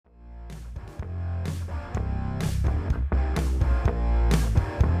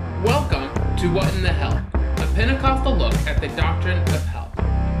to What in the Hell, a Pentecostal look at the doctrine of hell.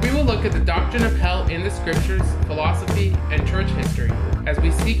 We will look at the doctrine of hell in the scriptures, philosophy, and church history as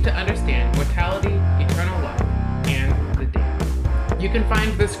we seek to understand mortality, eternal life, and the damned. You can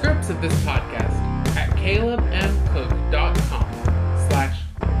find the scripts of this podcast at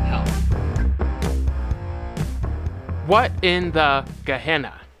calebmcook.com/hell. What in the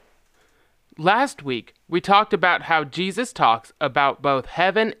Gehenna? Last week, we talked about how Jesus talks about both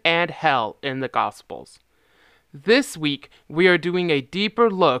heaven and hell in the Gospels. This week, we are doing a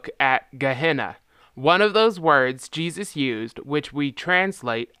deeper look at Gehenna, one of those words Jesus used which we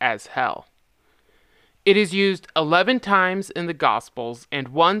translate as hell. It is used 11 times in the Gospels and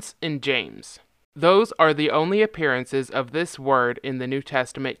once in James. Those are the only appearances of this word in the New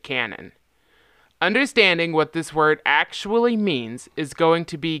Testament canon. Understanding what this word actually means is going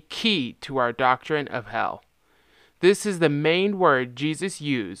to be key to our doctrine of hell. This is the main word Jesus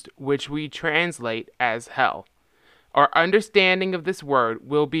used, which we translate as hell. Our understanding of this word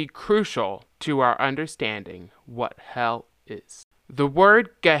will be crucial to our understanding what hell is. The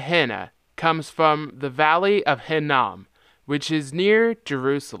word Gehenna comes from the valley of Hinnom, which is near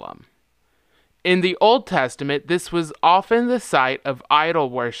Jerusalem. In the Old Testament, this was often the site of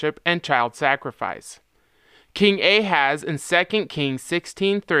idol worship and child sacrifice. King Ahaz in 2 Kings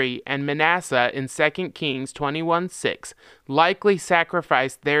 16:3 and Manasseh in 2 Kings 21:6 likely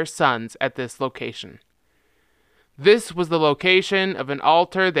sacrificed their sons at this location. This was the location of an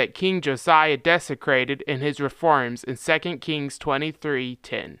altar that King Josiah desecrated in his reforms in 2 Kings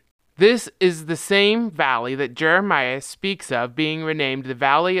 23:10. This is the same valley that Jeremiah speaks of being renamed the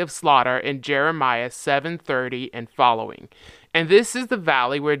Valley of Slaughter in Jeremiah 7:30 and following. And this is the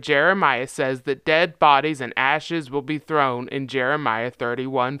valley where Jeremiah says that dead bodies and ashes will be thrown in Jeremiah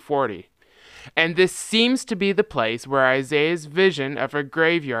 31:40. And this seems to be the place where Isaiah's vision of a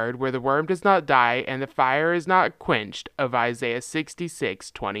graveyard where the worm does not die and the fire is not quenched of Isaiah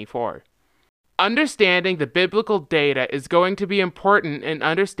 66:24. Understanding the biblical data is going to be important in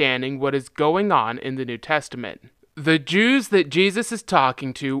understanding what is going on in the New Testament. The Jews that Jesus is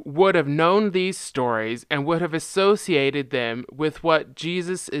talking to would have known these stories and would have associated them with what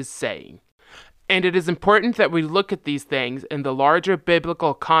Jesus is saying. And it is important that we look at these things in the larger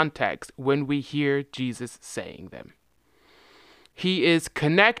biblical context when we hear Jesus saying them. He is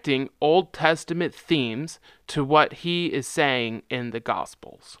connecting Old Testament themes to what he is saying in the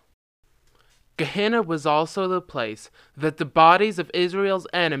Gospels. Gehenna was also the place that the bodies of Israel's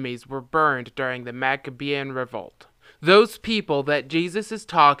enemies were burned during the Maccabean revolt. Those people that Jesus is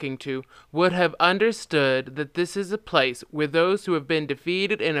talking to would have understood that this is a place where those who have been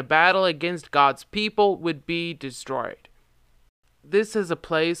defeated in a battle against God's people would be destroyed. This is a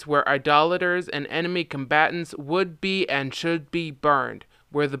place where idolaters and enemy combatants would be and should be burned,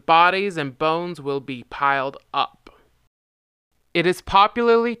 where the bodies and bones will be piled up. It is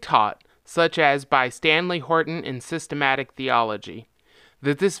popularly taught, such as by Stanley Horton in Systematic Theology,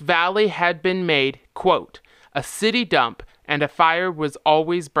 that this valley had been made, quote, a city dump, and a fire was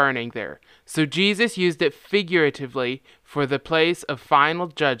always burning there. So Jesus used it figuratively for the place of final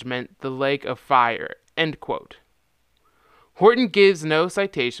judgment, the lake of fire, end quote. Horton gives no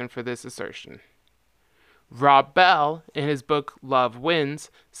citation for this assertion. Rob Bell, in his book Love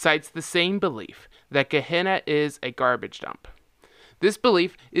Wins, cites the same belief, that Gehenna is a garbage dump. This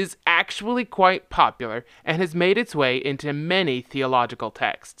belief is actually quite popular and has made its way into many theological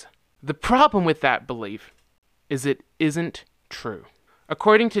texts. The problem with that belief is it isn't true.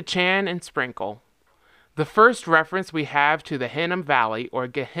 According to Chan and Sprinkle, the first reference we have to the Hinnom Valley or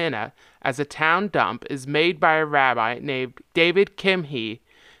Gehenna as a town dump is made by a rabbi named David Kimhi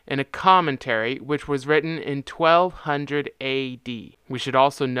in a commentary which was written in 1200 AD. We should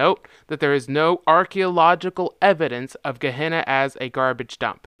also note that there is no archaeological evidence of Gehenna as a garbage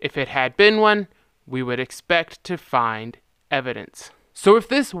dump. If it had been one, we would expect to find evidence. So if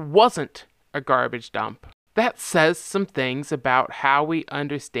this wasn't a garbage dump, that says some things about how we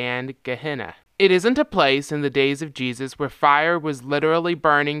understand Gehenna. It isn't a place in the days of Jesus where fire was literally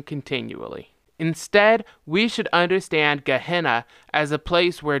burning continually. Instead, we should understand Gehenna as a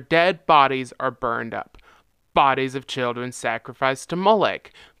place where dead bodies are burned up. Bodies of children sacrificed to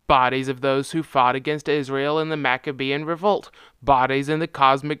Molech. Bodies of those who fought against Israel in the Maccabean revolt. Bodies in the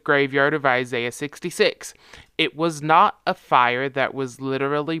cosmic graveyard of Isaiah 66. It was not a fire that was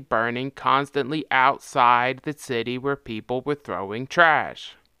literally burning constantly outside the city where people were throwing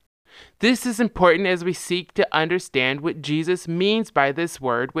trash. This is important as we seek to understand what Jesus means by this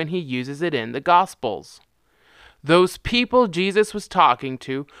word when he uses it in the Gospels. Those people Jesus was talking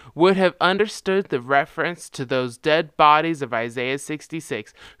to would have understood the reference to those dead bodies of Isaiah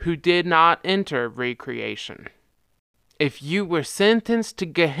 66 who did not enter recreation. If you were sentenced to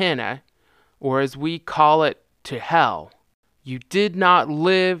Gehenna, or as we call it, to hell, you did not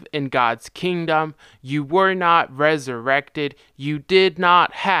live in God's kingdom, you were not resurrected, you did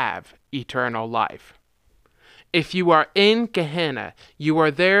not have eternal life. If you are in Gehenna, you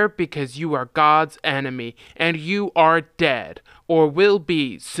are there because you are God's enemy, and you are dead, or will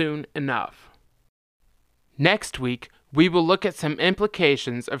be soon enough. Next week, we will look at some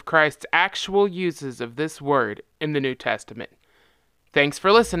implications of Christ's actual uses of this word in the New Testament. Thanks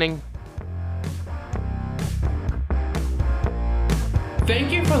for listening.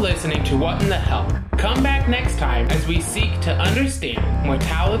 Thank you for listening to What in the Hell. Come back next time as we seek to understand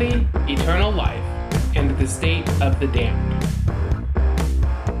mortality, eternal life, and the state of the damned.